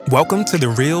Welcome to the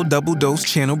Real Double Dose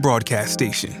Channel broadcast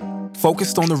station,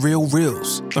 focused on the real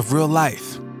reals of real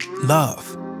life,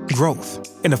 love,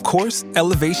 growth, and of course,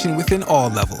 elevation within all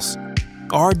levels.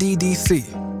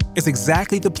 RDDC is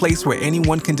exactly the place where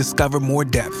anyone can discover more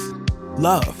depth,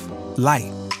 love,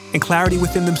 light, and clarity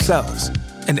within themselves,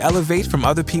 and elevate from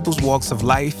other people's walks of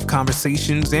life,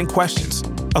 conversations, and questions,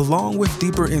 along with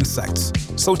deeper insights.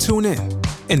 So tune in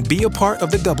and be a part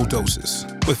of the Double Doses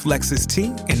with Lexus T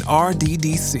and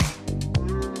RDDC.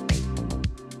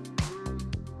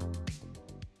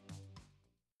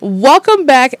 Welcome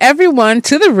back, everyone,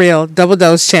 to the Real Double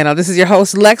Dose channel. This is your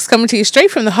host, Lex, coming to you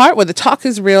straight from the heart where the talk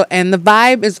is real and the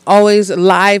vibe is always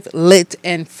live, lit,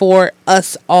 and for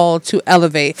us all to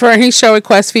elevate. For any show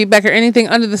requests, feedback, or anything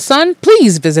under the sun,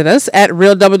 please visit us at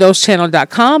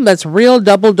realdoubledosechannel.com. That's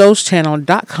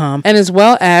realdoubledosechannel.com, and as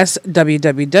well as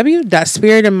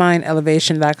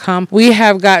www.spiritandmindelevation.com. We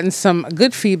have gotten some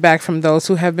good feedback from those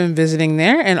who have been visiting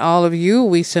there, and all of you,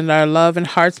 we send our love and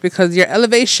hearts because your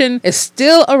elevation is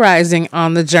still arising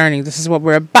on the journey. This is what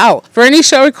we're about. For any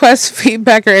show requests,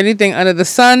 feedback, or anything under the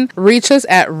sun, reach us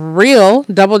at Real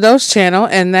Double Dose Channel,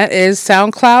 and that is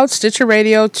SoundCloud, Stitcher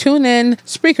Radio, TuneIn,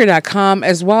 Spreaker.com,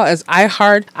 as well as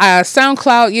iHeart,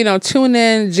 SoundCloud,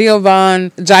 TuneIn,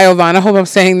 Giovan. I hope I'm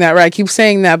saying that right. I keep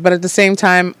saying that, but at the same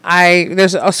time,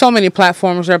 there's so many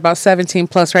platforms. We're about 17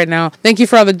 plus right now. Thank you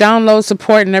for all the download,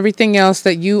 support, and everything else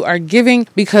that you are giving,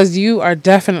 because you are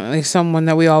definitely someone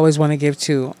that we always want to give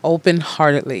to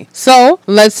open-heartedly. So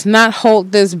let's not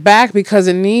hold this back, because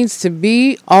it needs to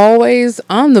be always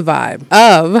on the vibe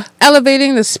of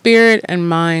elevating the spirit and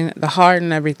mind, the heart,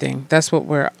 and everything. That's what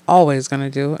we're always going to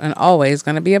do and always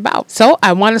going to be about. So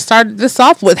I want to start this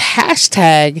off with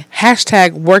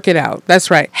hashtag work it out. That's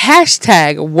right.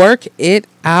 Hashtag work it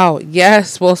out.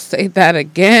 Yes, we'll say that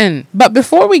again. But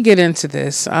before we get into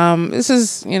this, this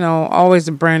is, always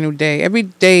a brand new day. Every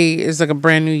day is like a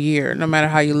brand new year, no matter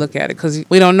how you look at it, because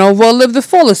we don't know if we'll live the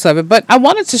fullest of it. But I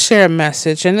wanted to share a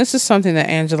message, and this is something that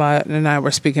Angela and I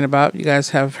were speaking about. You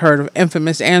guys have heard of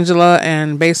infamous Angela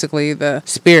and basically the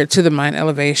spirit to the mind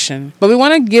elevation. But we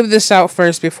want to give this out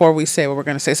first before we say what we're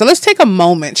going to say. So let's take a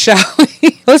moment, shall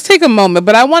we? Let's take a moment.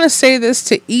 But I want to say this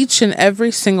to each and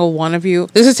every single one of you.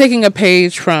 This is taking a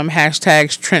page from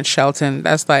hashtag Trent Shelton.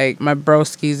 That's like my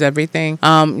broskies, everything.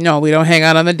 No, we don't hang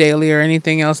out on the daily or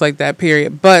anything else like that,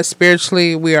 period. But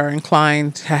spiritually, we are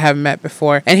inclined to have met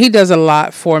before. And he does a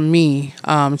lot for me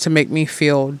to make me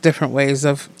feel different ways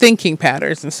of thinking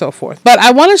patterns and so forth. But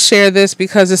I want to share this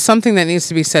because it's something that needs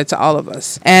to be said to all of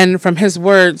us. And from his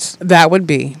words, that would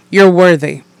be, you're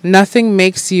worthy. Nothing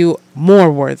makes you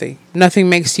more worthy. Nothing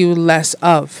makes you less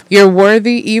of. You're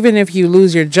worthy even if you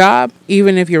lose your job,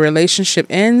 even if your relationship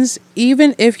ends,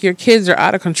 even if your kids are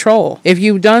out of control. If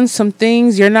you've done some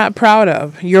things you're not proud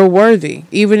of, you're worthy.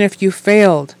 Even if you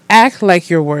failed, act like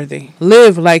you're worthy.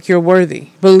 Live like you're worthy.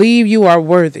 Believe you are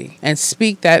worthy and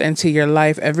speak that into your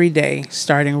life every day,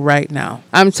 starting right now.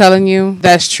 I'm telling you,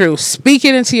 that's true. Speak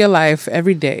it into your life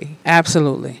every day.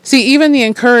 Absolutely. See, even the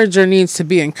encourager needs to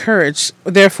be encouraged.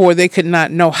 Therefore, they could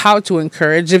not know how to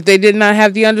encourage if they did not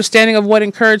have the understanding of what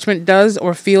encouragement does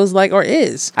or feels like or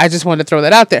is. I just want to throw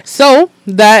that out there. So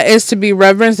that is to be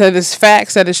reverenced. That is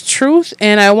facts. That is truth.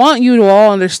 And I want you to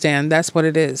all understand that's what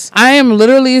it is. I am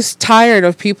literally tired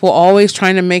of people always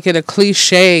trying to make it a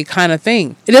cliche kind of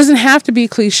thing. It doesn't have to be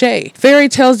cliche. Fairy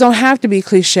tales don't have to be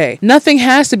cliche. Nothing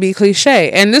has to be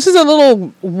cliche. And this is a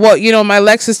little my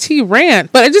Lexus T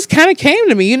rant, but it just kind of came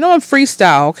to me. I'm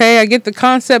freestyle, okay? I get the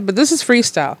concept, but this is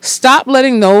freestyle. Stop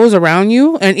letting those around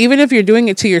you, and even if you're doing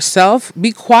it to yourself,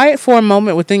 be quiet for a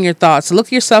moment within your thoughts.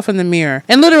 Look yourself in the mirror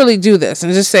and literally do this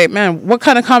and just say, man, what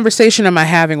kind of conversation am I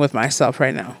having with myself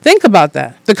right now? Think about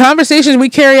that. The conversations we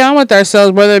carry on with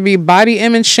ourselves, whether it be body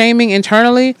image shaming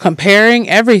internally, comparing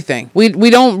everything. We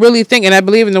don't really think, and I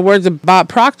believe in the words of Bob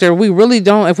Proctor, we really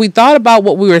don't. If we thought about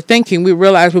what we were thinking, we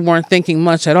realized we weren't thinking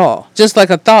much at all. Just like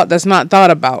a thought that's not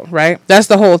thought about, right? That's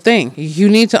the whole thing. You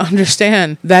need to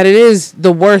understand that it is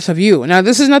the worth of you. Now,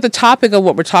 this is not the topic of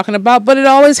what we're talking about, but it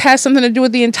always has something to do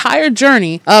with the entire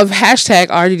journey of hashtag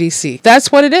RDDC.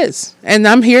 That's what it is. And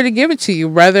I'm here to give it to you,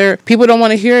 whether people don't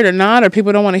want to hear it or not, or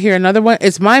people don't want to hear another one.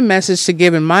 It's my message to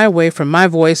give in my way, from my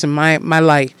voice and my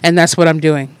light. And that's what I'm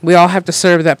doing. We all have to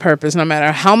serve that purpose, no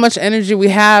matter how much energy we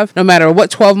have, no matter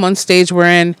what 12-month stage we're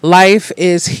in. Life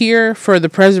is here for the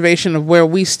preservation of where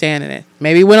we stand in it.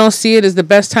 Maybe we don't see it as the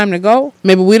best time to go.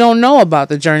 Maybe we don't know about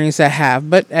the journeys that have,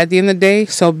 but at the end of the day,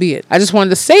 so be it. I just wanted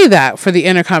to say that for the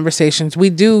inner conversations we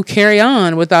do carry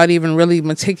on without even really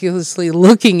meticulously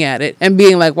looking at it and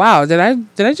being like, wow, did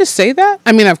I just say that?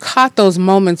 I mean, I've caught those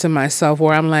moments in myself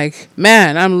where I'm like,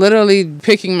 man, I'm literally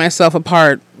picking myself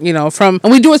apart and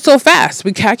we do it so fast.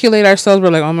 We calculate ourselves.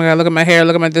 We're like, oh my God, look at my hair,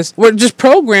 look at my this. We're just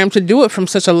programmed to do it from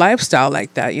such a lifestyle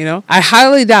like that, I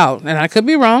highly doubt, and I could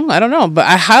be wrong, I don't know, but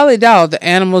I highly doubt the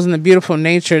animals in the beautiful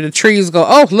nature, the trees go,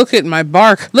 oh, look at my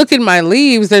bark, look at my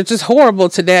leaves, they're just horrible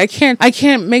today. I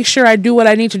can't make sure I do what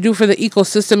I need to do for the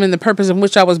ecosystem and the purpose in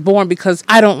which I was born because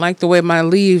I don't like the way my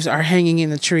leaves are hanging in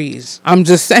the trees. I'm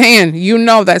just saying,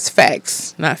 that's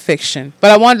facts, not fiction.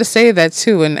 But I wanted to say that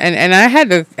too, and I had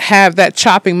to have that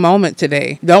chopping moment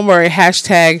today. Don't worry,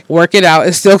 hashtag work it out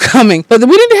is still coming. But we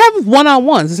need to have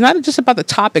one-on-ones. It's not just about the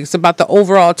topic, it's about the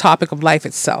overall topic of life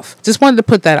itself. Just wanted to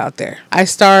put that out there. I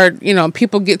start,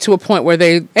 people get to a point where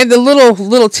they, in the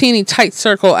little teeny tight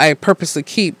circle I purposely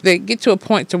keep, they get to a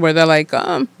point to where they're like,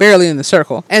 barely in the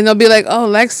circle. And they'll be like, oh,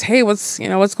 Lex, hey, what's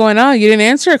going on? You didn't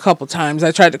answer a couple times.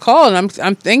 I tried to call, and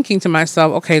I'm thinking to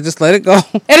myself, okay, just let it go.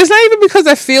 And it's not even because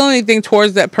I feel anything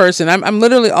towards that person. I'm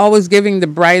literally always giving the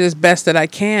brightest best that I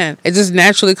can. It just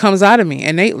naturally comes out of me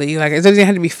innately. Like, it doesn't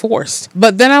have to be forced.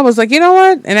 But then I was like, you know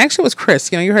what? And actually it was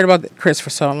Chris. You heard about Chris for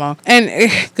so long.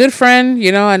 And good friend,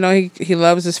 I know he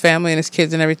loves his family and his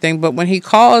kids and everything. But when he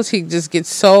calls, he just gets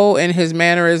so in his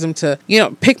mannerism to,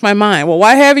 pick my mind. Well,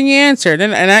 why haven't you answered?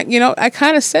 And I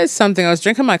kind of said something. I was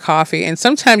drinking my coffee. And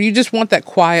sometimes you just want that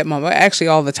quiet moment. Actually,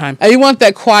 all the time. You want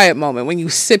that quiet moment when you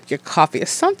sip your coffee.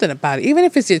 It's something about it. Even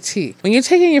if it's your tea. When you're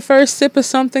taking your first sip of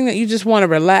something that you just want to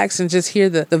relax and just hear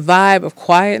the vibe of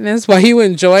quietness while you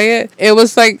enjoy it. It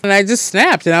was like, and I just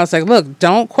snapped. And I was like, look,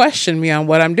 don't question me on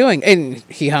what I'm doing. And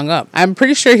he hung up. I'm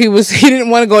pretty sure he didn't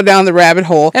want to go down the rabbit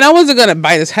hole. And I wasn't going to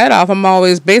bite his head off. I'm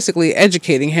always basically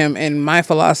educating him in my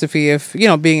philosophy of,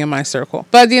 being in my circle.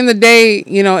 But at the end of the day,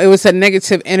 it was that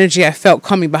negative energy I felt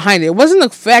coming behind it. It wasn't the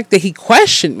fact that he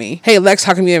questioned me. Hey, Lex,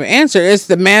 how come you haven't answered? It's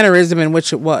the mannerism in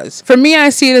which it was. For me, I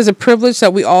see it as a privilege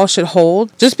that we all should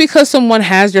hold. Just because someone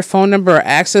has your phone number or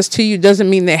access to you doesn't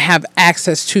mean they have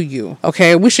access to you.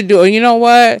 Okay, we should do it. You know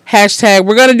what? Hashtag,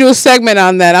 we're going to do a segment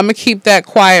on that. I'm going to keep that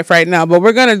quiet right now, but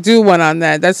we're going to do one on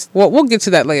that. That's what we'll get to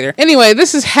that later. Anyway,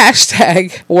 this is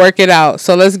hashtag work it out.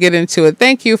 So let's get into it.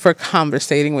 Thank you for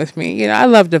conversating with me. I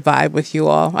love to vibe with you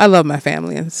all. I love my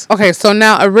families. Okay, so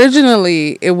now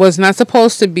originally it was not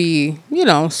supposed to be,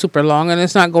 super long, and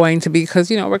it's not going to be because,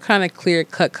 we're kind of clear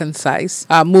cut, concise,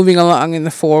 moving along in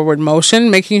the forward motion,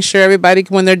 making sure everybody,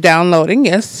 when they're downloading,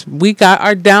 yes, we got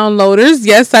our downloaders.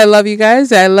 Yes, I love you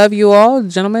guys. I love you all,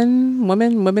 gentlemen,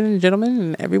 women and gentlemen,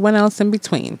 and everyone else in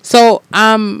between. So,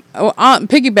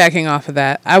 piggybacking off of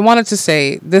that, I wanted to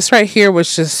say this right here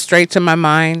was just straight to my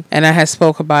mind, and I had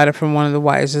spoke about it from one of the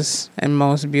wisest and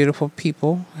most beautiful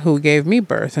people who gave me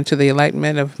birth into the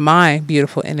enlightenment of my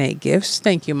beautiful innate gifts.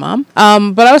 Thank you, Mom.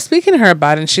 But I was speaking to her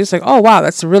about it, and she was like, oh, wow,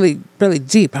 that's really, really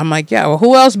deep. I'm like, yeah, well,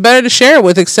 who else better to share it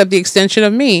with except the extension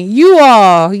of me? You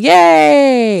all.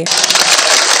 Yay.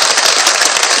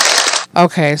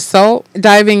 Okay, so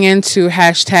diving into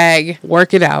hashtag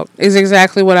work it out is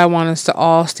exactly what I want us to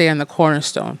all stay on the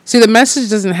cornerstone. See, the message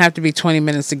doesn't have to be 20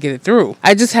 minutes to get it through.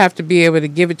 I just have to be able to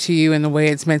give it to you in the way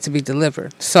it's meant to be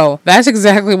delivered. So that's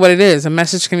exactly what it is. A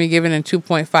message can be given in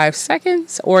 2.5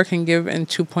 seconds or it can give in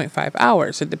 2.5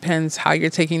 hours. It depends how you're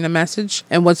taking the message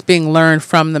and what's being learned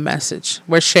from the message.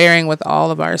 We're sharing with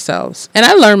all of ourselves. And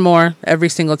I learn more every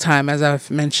single time, as I've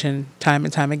mentioned time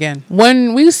and time again.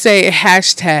 When we say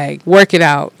hashtag work it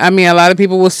out, I mean, a lot of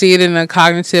people will see it in the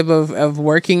cognitive of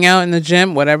working out in the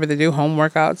gym, whatever they do, home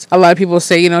workouts. A lot of people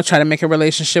say, try to make a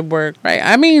relationship work, right?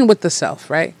 I mean, with the self,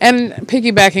 right? And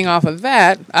piggybacking off of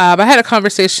that, I had a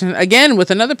conversation again with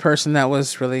another person that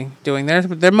was really doing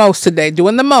their most today,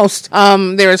 doing the most.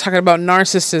 They were talking about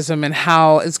narcissism and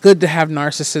how it's good to have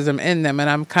narcissism in them. And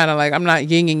I'm kind of like, I'm not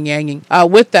yin and yanging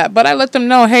with that, but I let them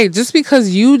know, hey, just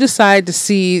because you decide to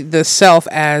see the self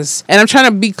as, and I'm trying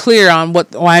to be clear on what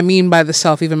I mean by the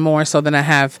self even more so than I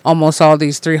have almost all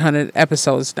these 300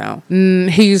 episodes now.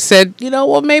 He said,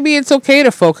 well, maybe it's okay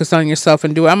to focus on yourself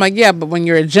and do it. I'm like, yeah, but when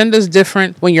your agenda is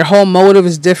different, when your whole motive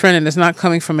is different and it's not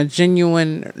coming from a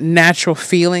genuine, natural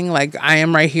feeling like I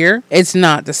am right here, it's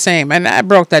not the same. And I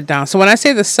broke that down. So when I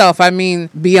say the self, I mean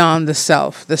beyond the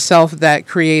self that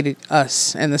created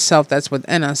us and the self that's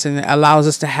within us and allows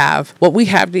us to have what we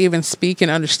have to even speak and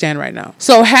understand right now.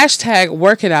 So hashtag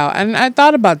work it out. And I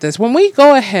thought about this. When we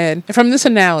go ahead, from this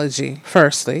analogy,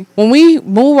 firstly, when we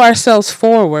move ourselves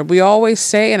forward, we always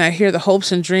say, and I hear the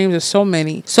hopes and dreams of so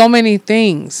many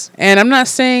things. And I'm not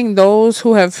saying those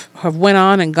who have went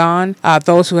on and gone,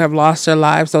 those who have lost their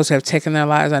lives, those who have taken their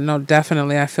lives. I know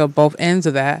definitely I feel both ends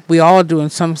of that. We all do in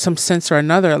some sense or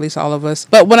another, at least all of us.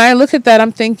 But when I look at that,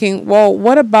 I'm thinking, well,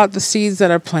 what about the seeds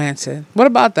that are planted? What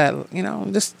about that?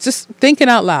 Just thinking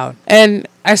out loud. And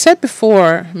I said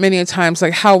before many a times,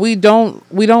 like how we don't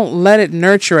let it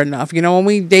nurture enough. When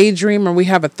we daydream or we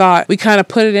have a thought, we kind of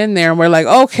put it in there and we're like,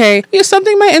 okay,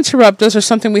 something might interrupt us or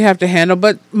something we have to handle.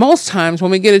 But most times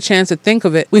when we get a chance to think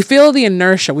of it, we feel the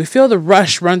inertia, we feel the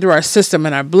rush run through our system,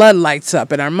 and our blood lights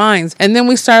up in our minds. And then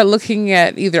we start looking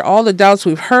at either all the doubts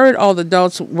we've heard, all the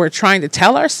doubts we're trying to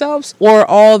tell ourselves, or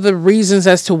all the reasons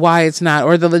as to why it's not,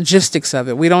 or the logistics of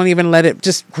it. We don't even let it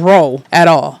just grow at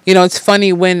all. It's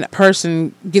funny when a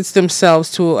person gets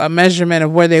themselves to a measurement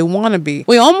of where they want to be.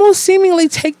 We almost seemingly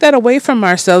take that away from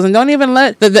ourselves and don't even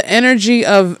let the energy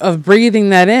of breathing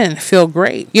that in feel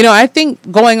great. I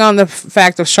think going on the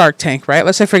fact of Shark Tank, right?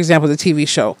 Let's say, for example, the TV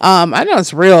show. I know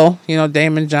it's real,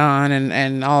 Damon John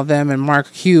and all of them, and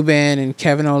Mark Cuban and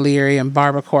Kevin O'Leary and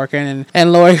Barbara Corcoran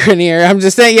and Lori Greiner. I'm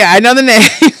just saying, I know the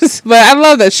names, but I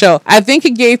love that show. I think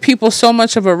it gave people so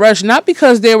much of a rush, not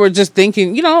because they were just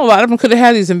thinking, a lot of them could have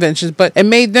had these inventions, but it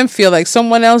made them feel like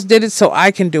someone else did it, so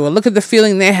I can do it. Look at the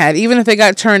feeling they had. Even if they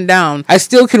got turned down, I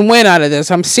still can win out of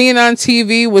this. I'm seeing on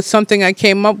TV with something I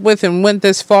came up with and went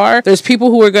this far. There's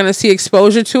people who are going to see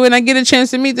exposure to it, and I get a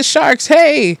chance to meet the sharks.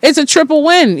 Hey, it's a triple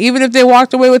win. Even if they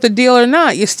walked away with a deal or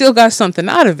not, you still got something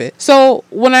out of it. So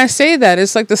when I say that,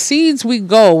 it's like the seeds we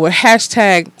go with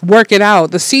hashtag work it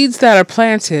out. The seeds that are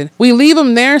planted, we leave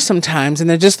them there sometimes, and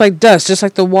they're just like dust, just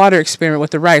like the water experiment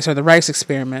with the rice, or the rice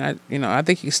experiment. I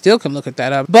think you still can look at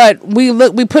that up. But we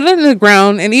put it in the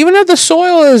ground, and even if the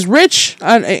soil is rich,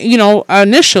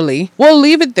 initially, we'll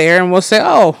leave it there and we'll say,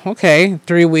 oh, okay,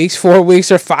 3 weeks, 4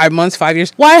 weeks, or 5 months, 5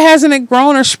 years. Why hasn't it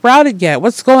grown or sprouted yet?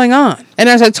 What's going on? And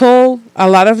as I told a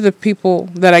lot of the people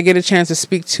that I get a chance to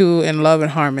speak to in Love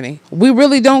and Harmony, we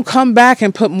really don't come back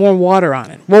and put more water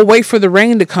on it. We'll wait for the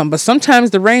rain to come, but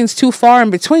sometimes the rain's too far in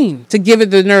between to give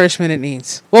it the nourishment it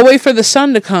needs. We'll wait for the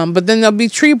sun to come, but then there'll be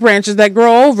tree branches that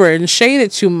grow over it and shade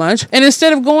it too much. And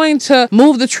instead of going to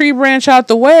move the tree branch out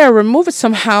the way or remove it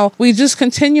somehow, we just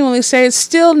continually say it's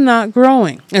still not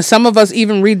growing. And some of us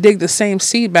even redig the same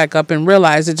seed back up and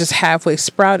realize it just halfway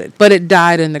sprouted, but it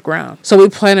died in the ground. So we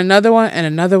plant another one,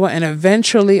 and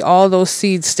eventually all those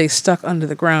seeds stay stuck under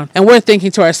the ground. And we're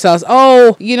thinking to ourselves,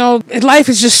 oh, life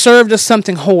has just served us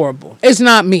something horrible. It's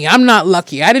not me. I'm not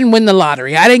lucky. I didn't win the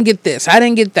lottery. I didn't get this. I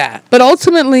didn't get that. But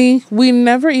ultimately, we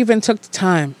never even took the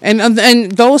time.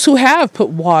 And those who have put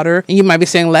water, and you might be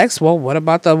saying, Lex, well, what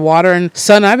about the water and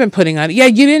sun I've been putting on it? Yeah,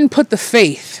 you didn't put the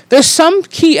faith. There's some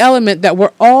key element that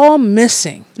we're all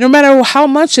missing, no matter how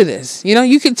much it is.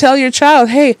 You can tell your child,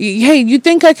 hey, you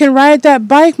think I can ride that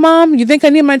bike, Mom? You think I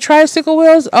need my tricycle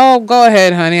wheels? Oh, go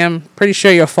ahead, honey. I'm pretty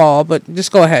sure you'll fall, but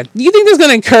just go ahead. Do you think that's going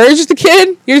to encourage the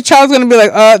kid? Your child's going to be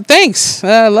like, thanks.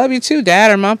 Love you too,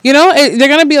 Dad or Mom. They're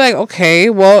going to be like, okay,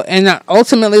 well, and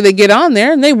ultimately they get on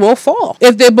there and they will fall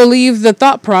if they believe the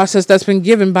thought process that's been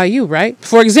given by you, right?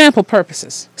 For example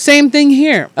purposes. Same thing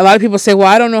here. A lot of people say, well,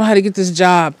 I don't know how to get this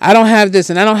job. I don't have this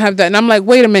and I don't have that. And I'm like,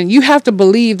 wait a minute. You have to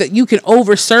believe that you can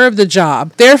overserve the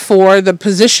job. Therefore, the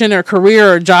position or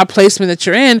career or job placement that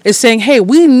you're in is saying, hey,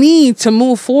 we need to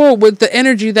move forward with the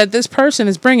energy that this person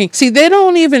is bringing. See, they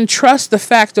don't even trust the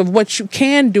fact of what you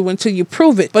can do until you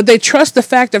prove it, but they trust the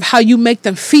fact of how you make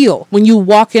them feel when you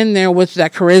walk in there with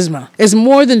that charisma. It's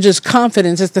more than just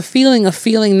confidence. It's the feeling of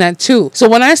feeling that too. So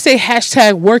when I say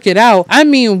hashtag work it out, I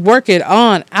mean work it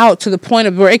on out to the point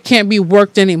of where it can't be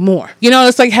worked anymore.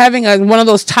 It's like having one of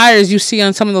those tires you see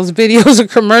on some of those videos or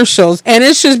commercials, and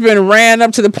it's just been ran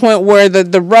up to the point where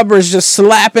the rubber's just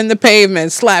slapping the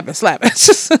pavement, slap it. It's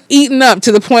just eaten up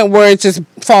to the point where it just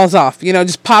falls off,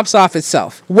 just pops off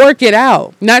itself. Work it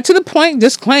out. Not to the point,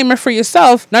 disclaimer for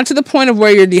yourself, not to the point of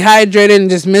where you're dehydrated and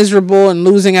just miserable and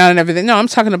losing out and everything. No, I'm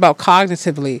talking about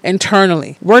cognitively,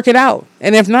 internally. Work it out.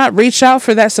 And if not, reach out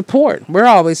for that support. We're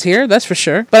always here, that's for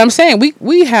sure. But I'm saying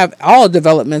we have all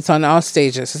developments on all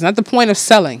stages. It's not the point of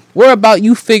selling. We're about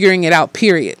you figuring it out,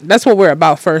 period. That's what we're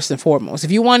about first and foremost.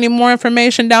 If you want any more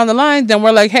information down the line, then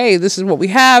we're like, hey, this is what we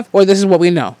have, or this is what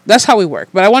we know. That's how we work.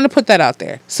 But I want to put that out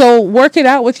there. So work it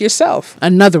out with yourself.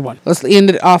 Another one. Let's end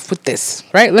it off with this,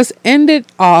 right? Let's end it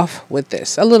off with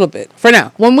this a little bit. For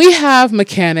now, when we have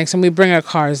mechanics and we bring our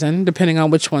cars in, depending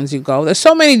on which ones you go, there's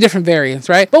so many different variants,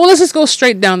 right? But let's just go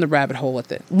straight down the rabbit hole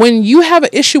with it. When you have an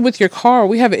issue with your car,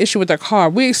 we have an issue with our car,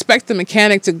 we expect the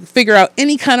mechanic to figure out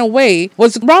any kind of way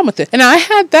what's wrong with it. And I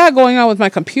had that going on with my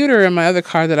computer in my other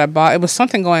car that I bought. It was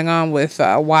something going on with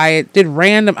why it did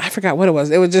random, I forgot what it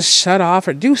was. It would just shut off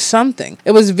or do something.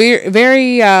 It was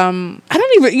very, I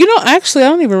don't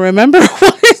even remember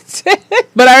what it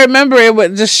But I remember it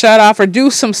would just shut off or do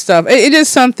some stuff. It did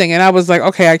something. And I was like,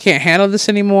 okay, I can't handle this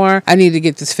anymore. I need to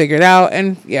get this figured out.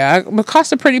 And yeah, it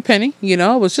cost a pretty penny. You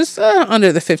know, it was just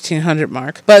under the 1,500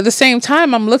 mark. But at the same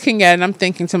time, I'm looking at it and I'm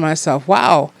thinking to myself,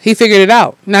 wow, he figured it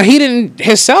out. Now, he didn't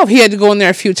himself. He had to go in there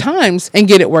a few times and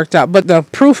get it worked out. But the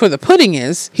proof of the pudding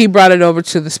is he brought it over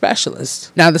to the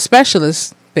specialist. Now, the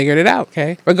specialist figured it out,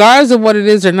 okay? Regardless of what it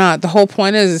is or not, the whole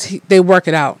point is they work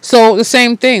it out. So the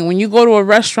same thing, when you go to a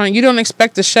restaurant, you don't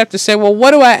expect the chef to say, well,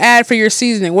 what do I add for your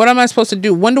seasoning? What am I supposed to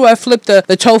do? When do I flip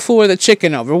the tofu or the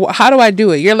chicken over? How do I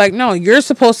do it? You're like, no, you're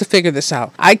supposed to figure this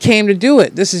out. I came to do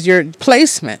it. This is your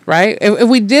placement, right? If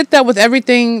we did that with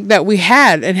everything that we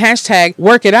had and hashtag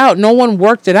work it out, no one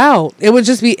worked it out. It would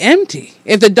just be empty.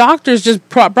 If the doctors just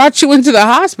brought you into the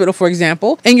hospital, for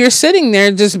example, and you're sitting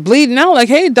there just bleeding out like,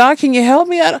 hey, doc, can you help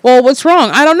me? Well, what's wrong?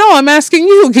 I don't know. I'm asking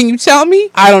you. Can you tell me?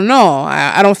 I don't know.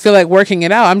 I don't feel like working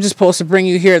it out. I'm just supposed to bring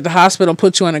you here at the hospital and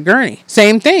put you on a gurney.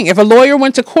 Same thing. If a lawyer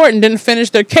went to court and didn't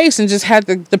finish their case and just had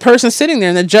the person sitting there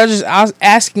and the judge is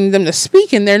asking them to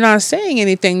speak and they're not saying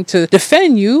anything to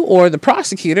defend you or the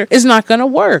prosecutor, it's not going to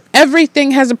work.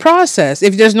 Everything has a process.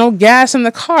 If there's no gas in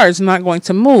the car, it's not going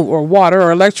to move, or water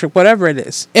or electric, whatever it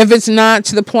is. If it's not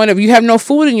to the point of you have no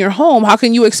food in your home, how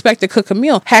can you expect to cook a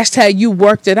meal? Hashtag you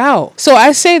worked it out. So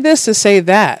I say this to say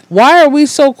that. Why are we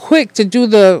so quick to do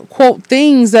the quote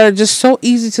things that are just so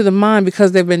easy to the mind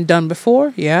because they've been done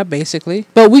before? Yeah, basically.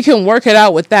 But we can work it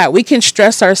out with that. We can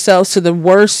stress ourselves to the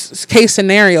worst case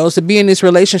scenarios to be in these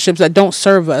relationships that don't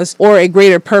serve us or a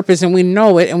greater purpose, and we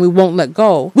know it and we won't let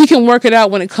go. We can work it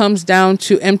out when it comes down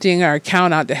to emptying our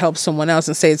account out to help someone else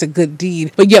and say it's a good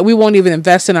deed, but yet we won't even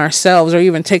invest in ourselves or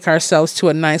even take ourselves to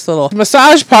a nice little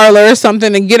massage parlor or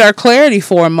something and get our clarity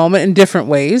for a moment in different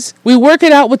ways. We work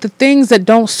it out with the things that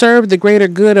don't serve the greater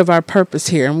good of our purpose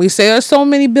here. And we say, there's so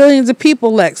many billions of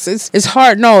people, Lex. It's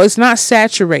hard. No, it's not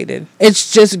saturated.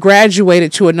 It's just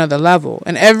graduated to another level.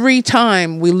 And every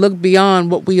time we look beyond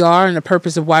what we are and the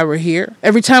purpose of why we're here,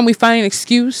 every time we find an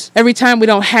excuse, every time we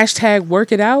don't hashtag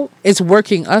work it out, it's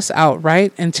working us out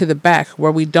right into the back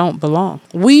where we don't belong.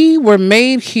 We were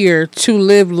made here to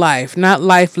live life, not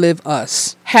life live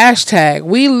us. Hashtag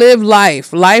we live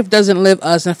life. Life doesn't live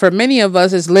us. And for many of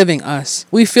us, it's living us.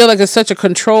 We feel like it's such a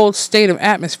controlled state of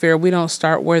atmosphere. We don't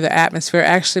start where the atmosphere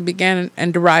actually began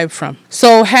and derived from.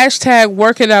 So hashtag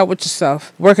work it out with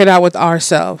yourself. Work it out with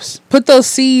ourselves. Put those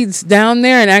seeds down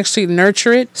there and actually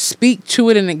nurture it. Speak to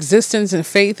it in existence and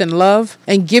faith and love,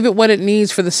 and give it what it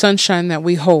needs for the sunshine that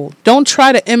we hold. Don't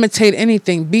try to imitate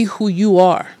anything. Be who you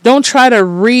are. Don't try to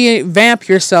revamp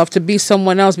yourself to be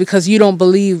someone else because you don't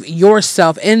believe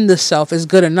yourself in the self is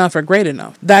good enough or great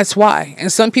enough. That's why.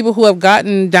 And some people who have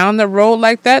gotten down the road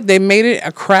like that, they made it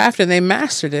a craft and they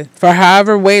mastered it for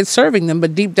however way it's serving them.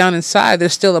 But deep down inside,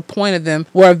 there's still a point of them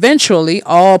where eventually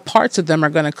all parts of them are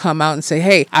going to come out and say,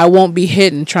 hey, I won't be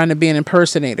hidden trying to be an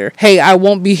impersonator. Hey, I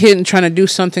won't be hidden trying to do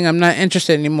something I'm not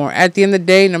interested in anymore. At the end of the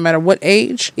day, no matter what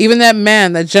age, even that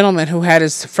man, that gentleman who had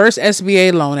his first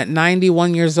SBA loan at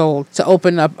 91 years old to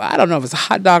open up, I don't know if it's a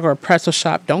hot dog or a pretzel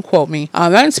shop, don't quote me.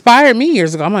 That inspired me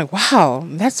years ago. I'm like, wow,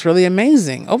 that's really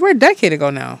amazing. Over a decade ago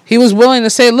now. He was willing to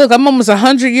say, look, I'm almost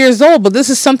 100 years old, but this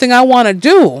is something I want to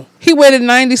do. He waited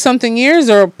 90 something years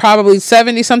or probably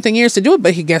 70 something years to do it,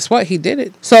 but guess what? He did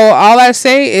it. So all I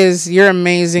say is you're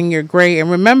amazing. You're great. And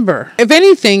remember, if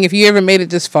anything, if you ever made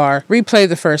it this far, replay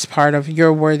the first part of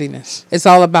your worthiness. It's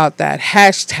all about that.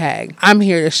 Hashtag I'm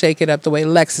here to shake it up the way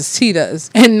Lexus T does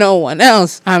and no one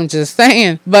else. I'm just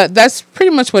saying. But that's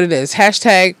pretty much what it is.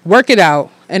 Hashtag work it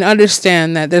out. And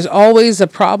understand that there's always a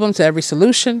problem to every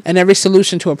solution, and every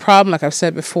solution to a problem, like I've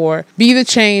said before. Be the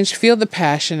change, feel the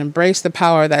passion, embrace the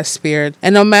power of that spirit.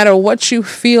 And no matter what you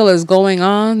feel is going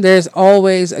on, there's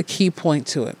always a key point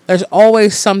to it. There's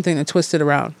always something to twist it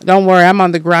around. Don't worry, I'm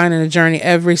on the grind and the journey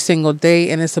every single day,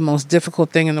 and it's the most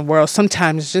difficult thing in the world.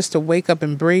 Sometimes it's just to wake up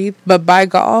and breathe, but by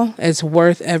God, it's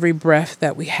worth every breath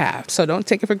that we have. So don't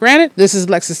take it for granted. This is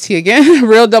Lexus T again,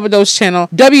 Real Double Dose Channel,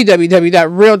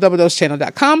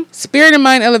 www.realdoubledosechannel.com.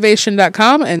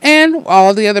 SpiritandMindElevation.com, and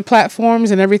all the other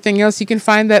platforms and everything else. You can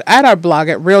find that at our blog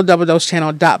at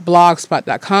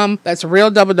realdoubledosechannel.blogspot.com. That's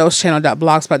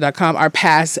realdoubledosechannel.blogspot.com. Our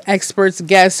past experts,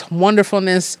 guests,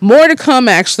 wonderfulness, more to come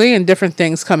actually, and different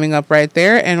things coming up right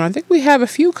there. And I think we have a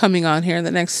few coming on here in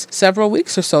the next several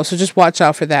weeks or so. So just watch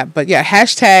out for that. But yeah,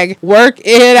 hashtag work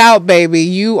it out, baby.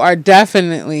 You are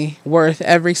definitely worth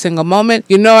every single moment.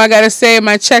 You know I got to say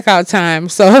my checkout time.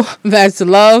 So that's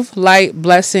love, light,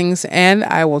 blessings, and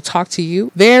I will talk to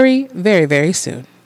you very, very, very soon.